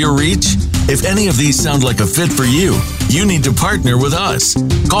expand your reach? If any of these sound like a fit for you, you need to partner with us.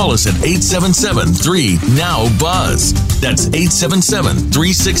 Call us at 877-3-NOW-BUZZ. That's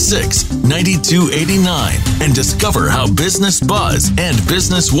 877-366-9289 and discover how Business Buzz and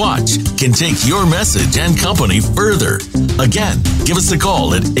Business Watch can take your message and company further. Again, give us a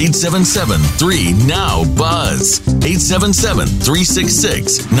call at 877-3-NOW-BUZZ.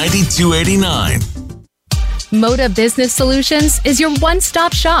 877-366-9289. MODA Business Solutions is your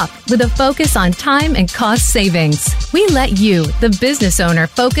one-stop shop with a focus on time and cost savings. We let you, the business owner,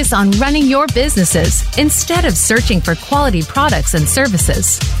 focus on running your businesses instead of searching for quality products and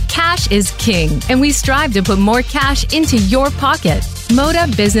services. Cash is king, and we strive to put more cash into your pocket. MODA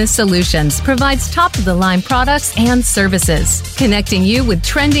Business Solutions provides top-of-the-line products and services, connecting you with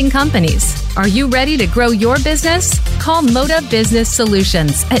trending companies. Are you ready to grow your business? Call MODA Business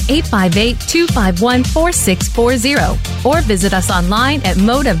Solutions at 858-251-4640 or visit us online at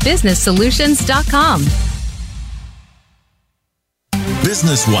modabusinesssolutions.com.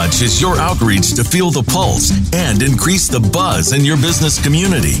 Business Watch is your outreach to feel the pulse and increase the buzz in your business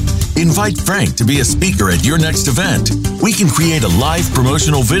community. Invite Frank to be a speaker at your next event. We can create a live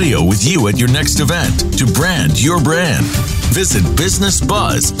promotional video with you at your next event to brand your brand. Visit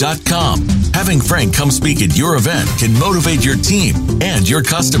businessbuzz.com. Having Frank come speak at your event can motivate your team and your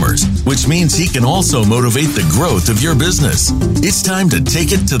customers, which means he can also motivate the growth of your business. It's time to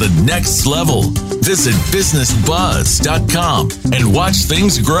take it to the next level. Visit businessbuzz.com and watch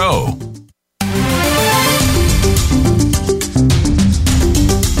things grow.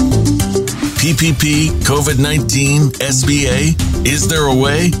 PPP, COVID-19, SBA, is there a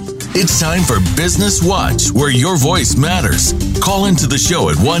way? It's time for Business Watch, where your voice matters. Call into the show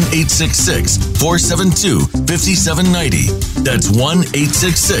at 1-866-472-5790. That's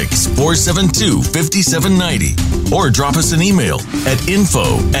 1-866-472-5790. Or drop us an email at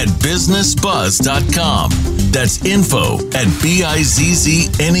info@businessbuzz.com. That's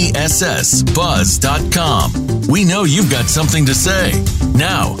info@BIZZNESS-buzz.com. We know you've got something to say.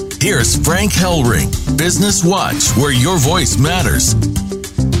 Now, here's Frank Hellring, Business Watch, where your voice matters.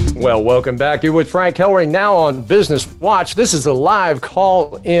 Well, welcome back. You're with Frank Hellring now on Business Watch. This is a live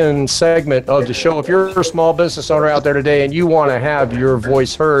call-in segment of the show. If you're a small business owner out there today and you want to have your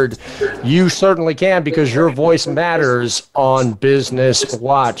voice heard, you certainly can, because your voice matters on Business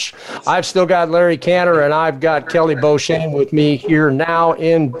Watch. I've still got Larry Cantor and I've got Kelly Beauchene with me here now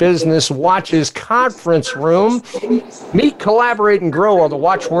in Business Watch's conference room. Meet, collaborate, and grow are the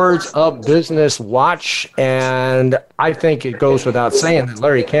watchwords of Business Watch. And I think it goes without saying that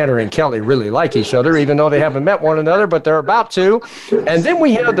Larry Cantor and Kelly really like each other, even though they haven't met one another, but they're about to. And then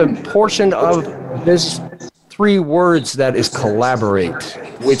we have the portion of this 3 words that is collaborate,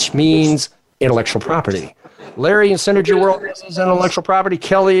 which means intellectual property. Larry in Synergy World has his intellectual property.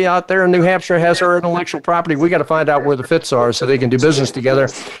 Kelly out there in New Hampshire has her intellectual property. We got to find out where the fits are so they can do business together.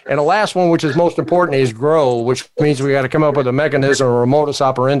 And the last one, which is most important, is grow, which means we got to come up with a mechanism or a modus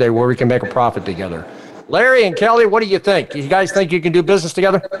operandi where we can make a profit together. Larry and Kelly, what do you think? You guys think you can do business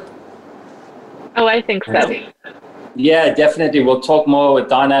together? Oh, I think so. Yeah, definitely. We'll talk more with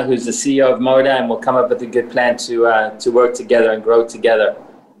Donna, who's the CEO of MODA, and we'll come up with a good plan to work together and grow together.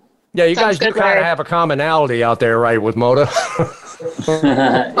 Yeah, you guys do kind of have a commonality out there, right, with MODA?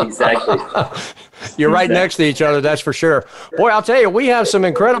 Exactly. You're right next to each other, that's for sure. Boy, I'll tell you, we have some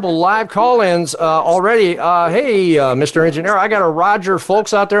incredible live call-ins already. Hey, Mr. Engineer, I got a Roger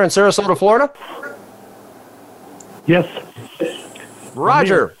Folks out there in Sarasota, Florida. Yes.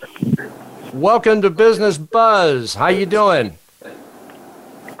 Roger, welcome to Business Buzz. How you doing?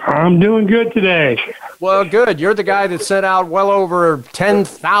 I'm doing good today. Well, good. You're the guy that sent out well over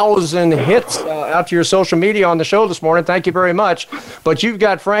 10,000 hits out to your social media on the show this morning. Thank you very much. But you've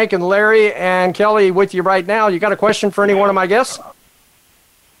got Frank and Larry and Kelly with you right now. You got a question for any one of my guests?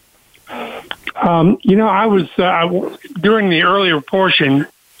 I was during the earlier portion,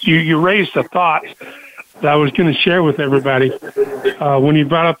 you raised a thought that I was going to share with everybody when you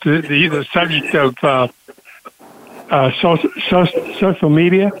brought up the subject of social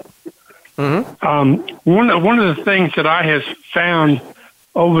media. Mm-hmm. One of the things that I have found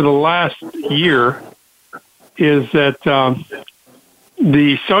over the last year is that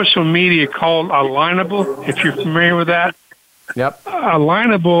the social media called Alignable, if you're familiar with that. Yep.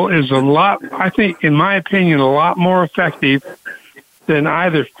 Alignable is I think, in my opinion, a lot more effective than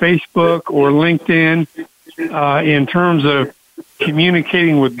either Facebook or LinkedIn in terms of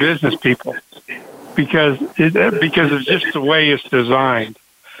communicating with business people, because it's just the way it's designed.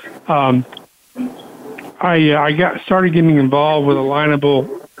 I started getting involved with Alignable,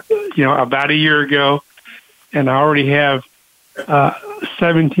 about a year ago, and I already have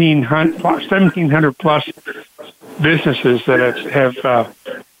 1,700 plus businesses that have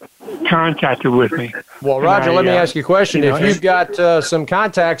contacted with me. Well, Roger, let me ask you a question. If you've got some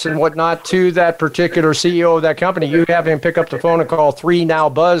contacts and whatnot to that particular CEO of that company, you have him pick up the phone and call 3 Now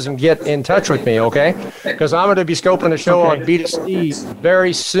Buzz and get in touch with me, okay? Because I'm going to be scoping a show on B2C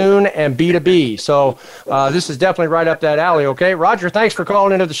very soon and B2B. So this is definitely right up that alley, okay? Roger, thanks for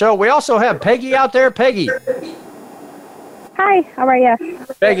calling into the show. We also have Peggy out there. Peggy. Hi, how are you?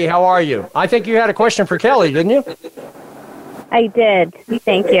 Peggy, how are you? I think you had a question for Kelly, didn't you? I did.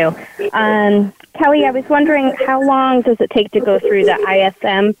 Thank you. Kelly, I was wondering how long does it take to go through the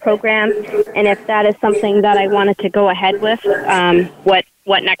ISM program? And if that is something that I wanted to go ahead with, what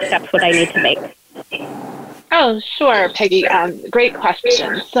next steps would I need to make? Oh, sure, Peggy. Great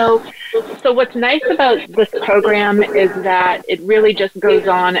question. So what's nice about this program is that it really just goes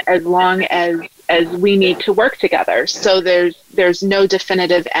on as long as we need to work together. So there's no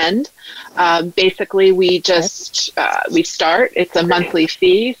definitive end. Basically, we just we start. It's a monthly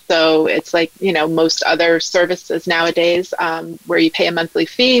fee, so it's like most other services nowadays, where you pay a monthly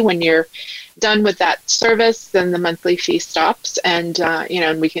fee. When you're done with that service, then the monthly fee stops, and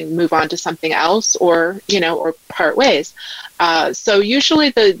and we can move on to something else, or part ways. So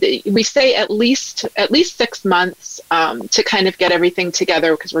usually we say at least 6 months to kind of get everything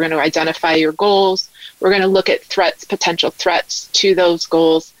together, because we're going to identify your goals. We're going to look at potential threats to those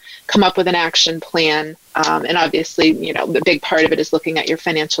goals, come up with an action plan, and obviously, the big part of it is looking at your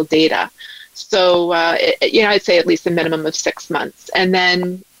financial data. So I'd say at least a minimum of 6 months, and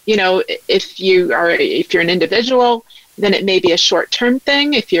then if you're an individual, then it may be a short-term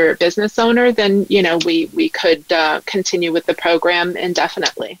thing. If you're a business owner, then we could continue with the program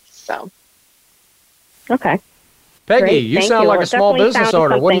indefinitely. So, okay. Peggy, Great. you Thank sound you. like a small business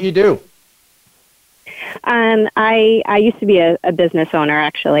owner. What do you do? I used to be a business owner,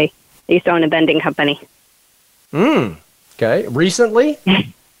 actually. I used to own a vending company. Okay. Recently?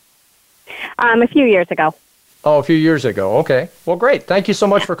 A few years ago. Oh, a few years ago. Okay. Well, great. Thank you so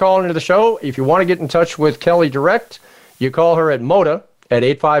much for calling into the show. If you want to get in touch with Kelly direct, you call her at MODA at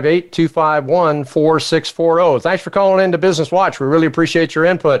 858-251-4640. Thanks for calling into Business Watch. We really appreciate your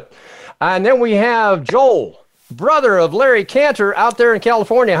input. And then we have Joel, brother of Larry Cantor, out there in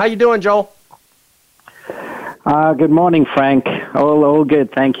California. How you doing, Joel? Good morning, Frank. All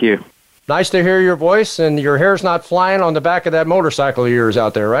good. Thank you. Nice to hear your voice, and your hair's not flying on the back of that motorcycle of yours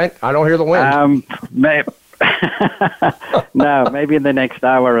out there, right? I don't hear the wind. No, maybe in the next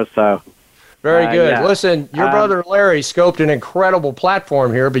hour or so. Very good. Yeah. Listen, your brother Larry scoped an incredible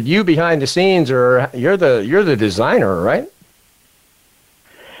platform here, but you behind the scenes you're the designer, right?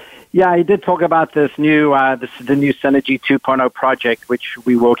 Yeah, I did talk about this new the new Synergy 2.0 project, which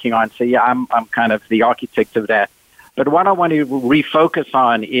we're working on. So yeah, I'm kind of the architect of that. But what I want to refocus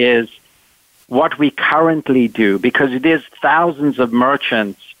on is what we currently do, because it is thousands of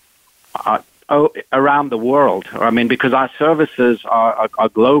merchants around the world. I mean, because our services are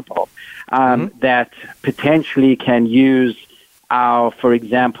global, that potentially can use for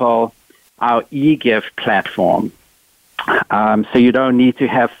example, our e-gift platform. So you don't need to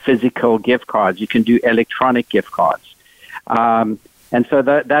have physical gift cards. You can do electronic gift cards. And so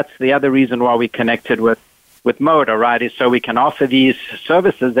that's the other reason why we connected with MODA, right, is so we can offer these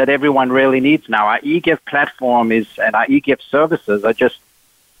services that everyone really needs now. Our e-gift platform and our e-gift services are just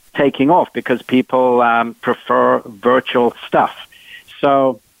taking off because people prefer virtual stuff.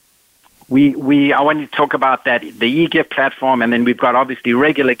 So I want to talk about that, the e-gift platform, and then we've got obviously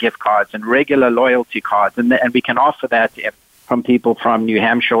regular gift cards and regular loyalty cards, and we can offer that from people from New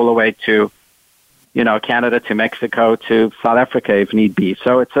Hampshire all the way to, Canada to Mexico to South Africa if need be.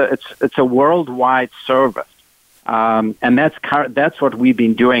 So it's a worldwide service, and that's what we've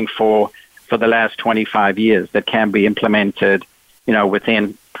been doing for the last 25 years. That can be implemented,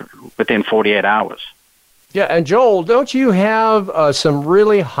 within 48 hours. Yeah, and Joel, don't you have some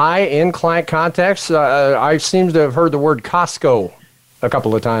really high-end client contacts? I seem to have heard the word Costco a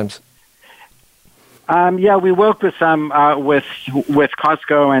couple of times. Yeah, we work with some with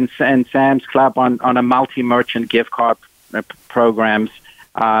Costco and Sam's Club on a multi-merchant gift card programs.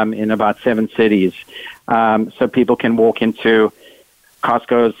 in about 7 cities. So people can walk into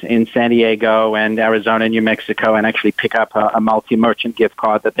Costco's in San Diego and Arizona and New Mexico and actually pick up a multi-merchant gift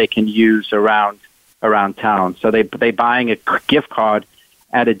card that they can use around town. So they're buying a gift card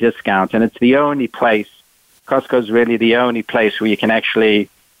at a discount, and it's the only place, Costco's really the only place where you can actually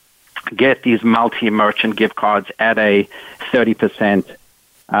get these multi-merchant gift cards at a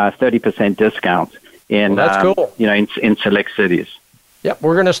 30% discount in, that's cool. In select cities. Yep,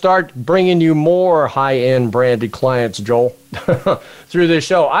 we're going to start bringing you more high-end branded clients, Joel, through this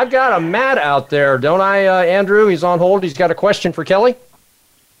show. I've got a Matt out there, don't I, Andrew? He's on hold. He's got a question for Kelly.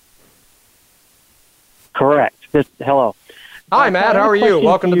 Correct. Hello. Hi, Matt. How are you?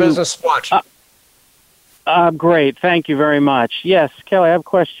 Welcome to Business Watch. Great. Thank you very much. Yes, Kelly, I have a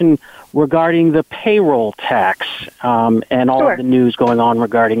question regarding the payroll tax and all of the news going on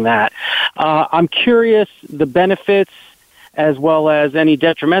regarding that. I'm curious the benefits as well as any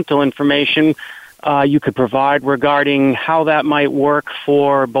detrimental information you could provide regarding how that might work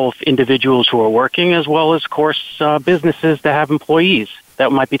for both individuals who are working as well as, of course, businesses that have employees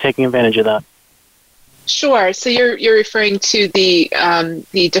that might be taking advantage of that. Sure. So you're referring to the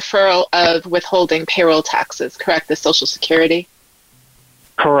deferral of withholding payroll taxes, correct? The Social Security?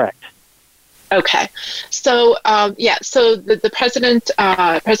 Correct. Okay. So, so the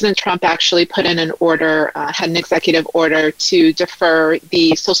President Trump actually put in an order, had an executive order to defer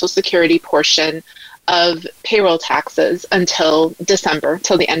the Social Security portion of payroll taxes until December,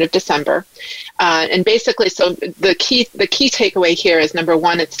 till the end of December. And basically, so the key takeaway here is, number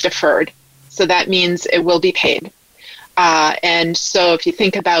one, it's deferred. So that means it will be paid. And so if you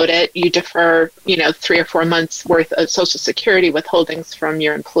think about it, you defer, 3 or 4 months worth of Social Security withholdings from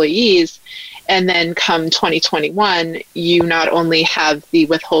your employees. And then come 2021, you not only have the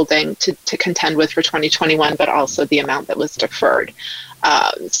withholding to contend with for 2021, but also the amount that was deferred.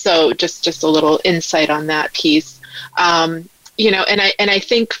 So just a little insight on that piece. And I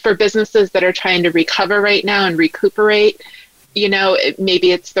think for businesses that are trying to recover right now and recuperate,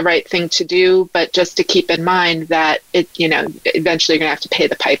 maybe it's the right thing to do, but just to keep in mind that eventually you're going to have to pay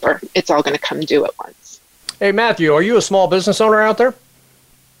the piper. It's all going to come due at once. Hey, Matthew, are you a small business owner out there?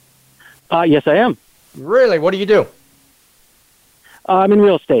 Yes, I am. Really? What do you do? I'm in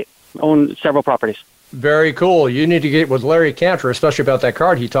real estate. Own several properties. Very cool. You need to get with Larry Cantor, especially about that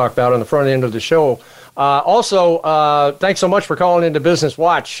card he talked about on the front end of the show. Also, thanks so much for calling into Business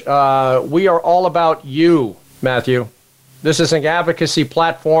Watch. We are all about you, Matthew. This is an advocacy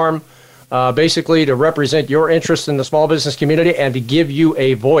platform, basically to represent your interest in the small business community and to give you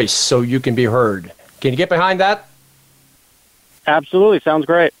a voice so you can be heard. Can you get behind that? Absolutely. Sounds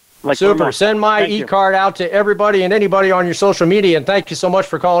great. Super. Send my e-card out to everybody and anybody on your social media, and thank you so much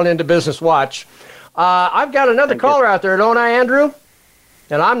for calling into Business Watch. I've got another caller out there, don't I, Andrew?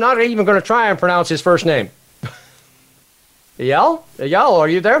 And I'm not even going to try and pronounce his first name. Eyal, are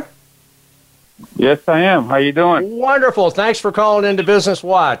you there? Yes, I am. How you doing? Wonderful. Thanks for calling into Business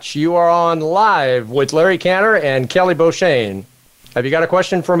Watch. You are on live with Larry Cantor and Kelly Beauchene. Have you got a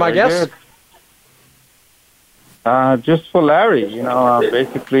question for my guest? Good. Just for Larry,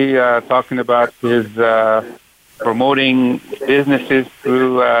 basically talking about his promoting businesses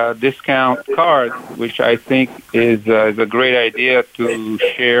through discount cards, which I think is a great idea to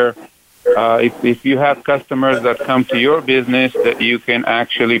share. If you have customers that come to your business that you can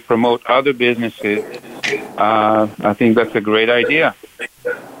actually promote other businesses, I think that's a great idea.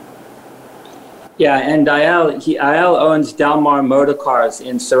 Yeah, and Eyal owns Dalmar Motor Cars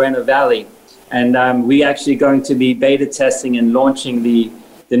in Sereno Valley. And we're actually going to be beta testing and launching the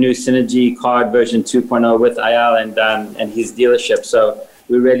new Synergy card version 2.0 with Eyal and his dealership. So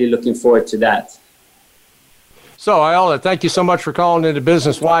we're really looking forward to that. So, Eyal, thank you so much for calling into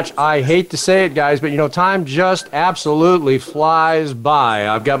Business Watch. I hate to say it, guys, but, time just absolutely flies by.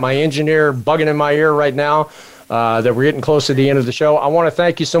 I've got my engineer bugging in my ear right now that we're getting close to the end of the show. I want to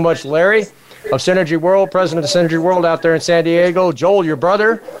thank you so much, Larry, of Synergy World, president of Synergy World out there in San Diego. Joel, your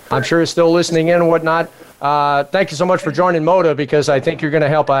brother, I'm sure is still listening in and whatnot. Thank you so much for joining MODA, because I think you're going to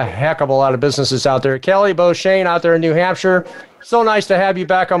help a heck of a lot of businesses out there. Kelly Beauchene out there in New Hampshire, so nice to have you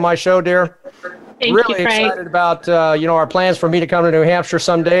back on my show, dear. Thank really you, Frank. Excited about our plans for me to come to New Hampshire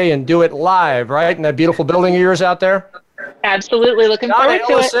someday and do it live, right, in that beautiful building of yours out there. Absolutely, looking forward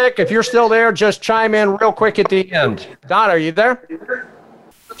to it. If you're still there, just chime in real quick at the end. Donna, are you there?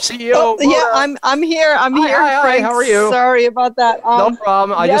 CEO. I'm here. Hi, Frank. how are you? Sorry about that. No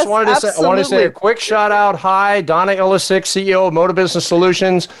problem. I just wanted to say a quick shout out. Hi, Donna Illisic, CEO of MODA Business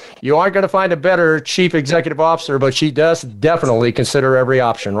Solutions. You aren't going to find a better chief executive officer, but she does definitely consider every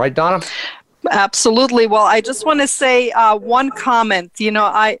option, right, Donna? Absolutely. Well, I just want to say one comment.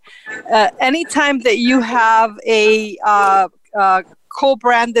 Anytime that you have a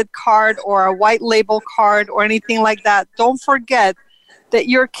co-branded card or a white label card or anything like that, don't forget that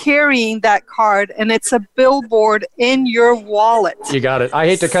you're carrying that card and it's a billboard in your wallet. You got it. I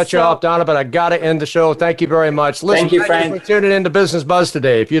hate to cut you off, Donna, but I got to end the show. Thank you very much. Listen, thank you, Frank. For tuning in to Business Buzz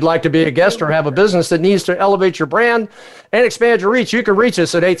today. If you'd like to be a guest or have a business that needs to elevate your brand and expand your reach, you can reach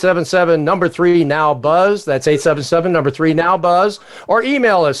us at 877-3NOW-BUZZ. That's 877-3NOW-BUZZ. Or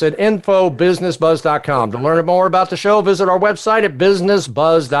email us at info@businessbuzz.com. To learn more about the show, visit our website at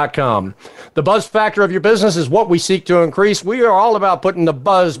businessbuzz.com. The buzz factor of your business is what we seek to increase. We are all about putting the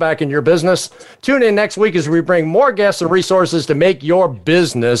buzz back in your business. Tune in next week as we bring more guests and resources to make your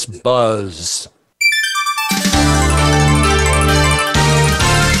business buzz.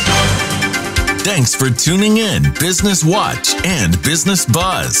 Thanks for tuning in Business Watch and Business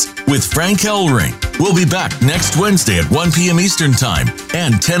Buzz with Frank Hellring. We'll be back next Wednesday at 1 p.m. Eastern Time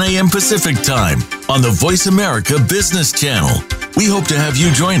and 10 a.m. Pacific Time on the Voice America Business Channel. We hope to have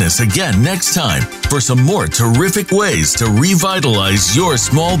you join us again next time for some more terrific ways to revitalize your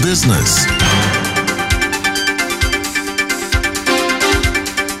small business.